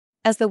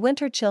As the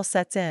winter chill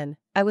sets in,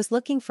 I was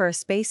looking for a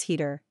space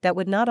heater that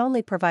would not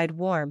only provide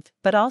warmth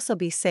but also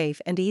be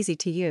safe and easy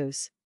to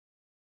use.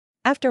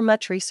 After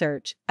much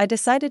research, I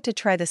decided to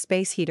try the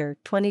Space Heater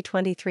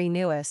 2023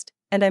 Newest,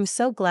 and I'm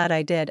so glad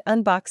I did.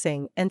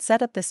 Unboxing and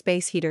set up. The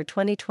Space Heater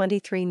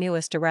 2023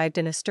 Newest arrived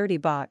in a sturdy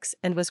box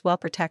and was well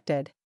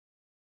protected.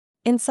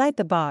 Inside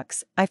the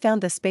box, I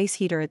found the space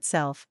heater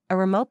itself, a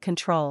remote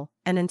control,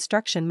 an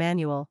instruction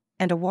manual,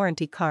 and a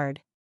warranty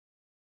card.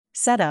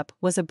 Setup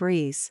was a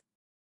breeze.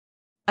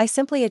 I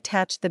simply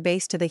attached the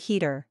base to the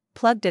heater,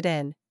 plugged it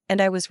in, and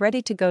I was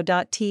ready to go.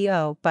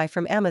 To buy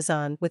from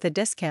Amazon with a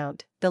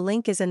discount. The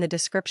link is in the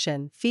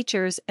description.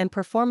 Features and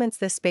performance.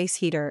 This space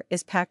heater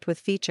is packed with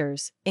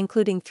features,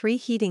 including 3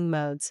 heating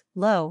modes: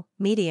 low,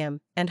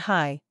 medium, and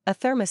high, a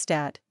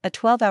thermostat, a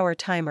 12-hour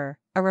timer,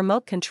 a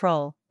remote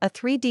control, a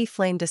 3D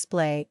flame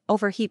display,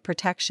 overheat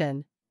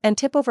protection, and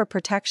tip-over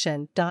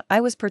protection. I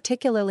was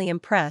particularly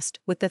impressed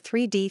with the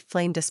 3D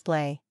flame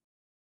display.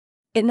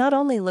 It not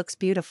only looks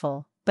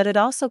beautiful, but it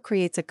also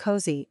creates a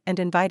cozy and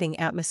inviting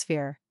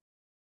atmosphere.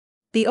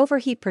 The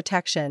overheat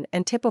protection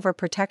and tip-over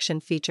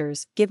protection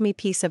features give me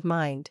peace of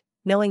mind,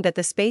 knowing that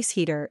the space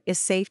heater is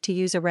safe to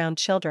use around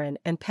children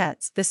and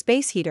pets. The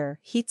space heater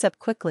heats up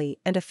quickly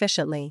and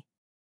efficiently.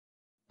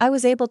 I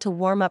was able to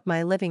warm up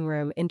my living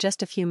room in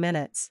just a few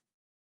minutes.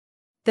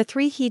 The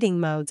 3 heating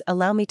modes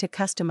allow me to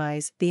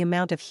customize the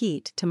amount of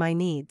heat to my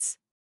needs.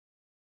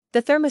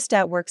 The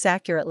thermostat works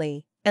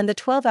accurately, and the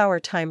 12-hour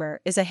timer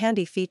is a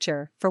handy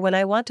feature for when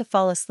I want to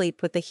fall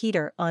asleep with the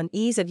heater on.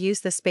 Ease of use.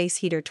 The Space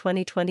Heater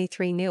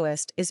 2023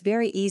 Newest is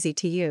very easy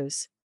to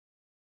use.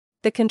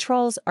 The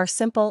controls are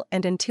simple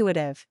and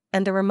intuitive,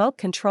 and the remote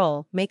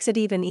control makes it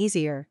even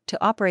easier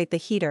to operate the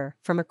heater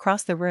from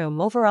across the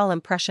room. Overall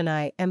impression: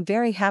 I am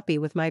very happy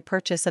with my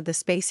purchase of the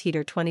Space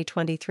Heater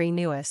 2023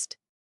 Newest.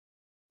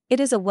 It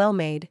is a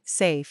well-made,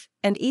 safe,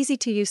 and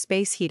easy-to-use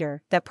space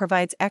heater that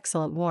provides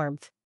excellent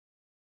warmth.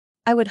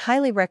 I would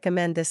highly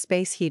recommend this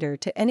space heater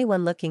to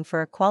anyone looking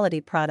for a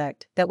quality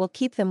product that will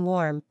keep them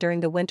warm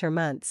during the winter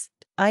months.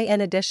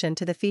 In addition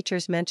to the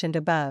features mentioned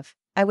above,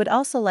 I would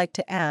also like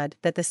to add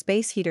that the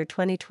Space Heater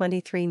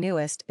 2023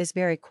 Newest is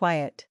very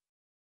quiet.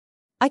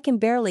 I can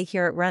barely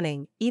hear it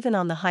running, even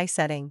on the high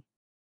setting.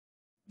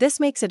 This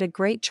makes it a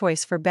great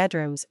choice for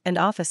bedrooms and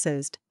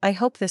offices. I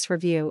hope this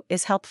review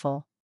is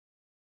helpful.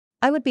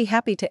 I would be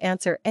happy to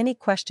answer any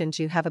questions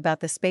you have about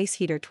the Space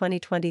Heater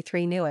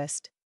 2023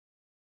 Newest.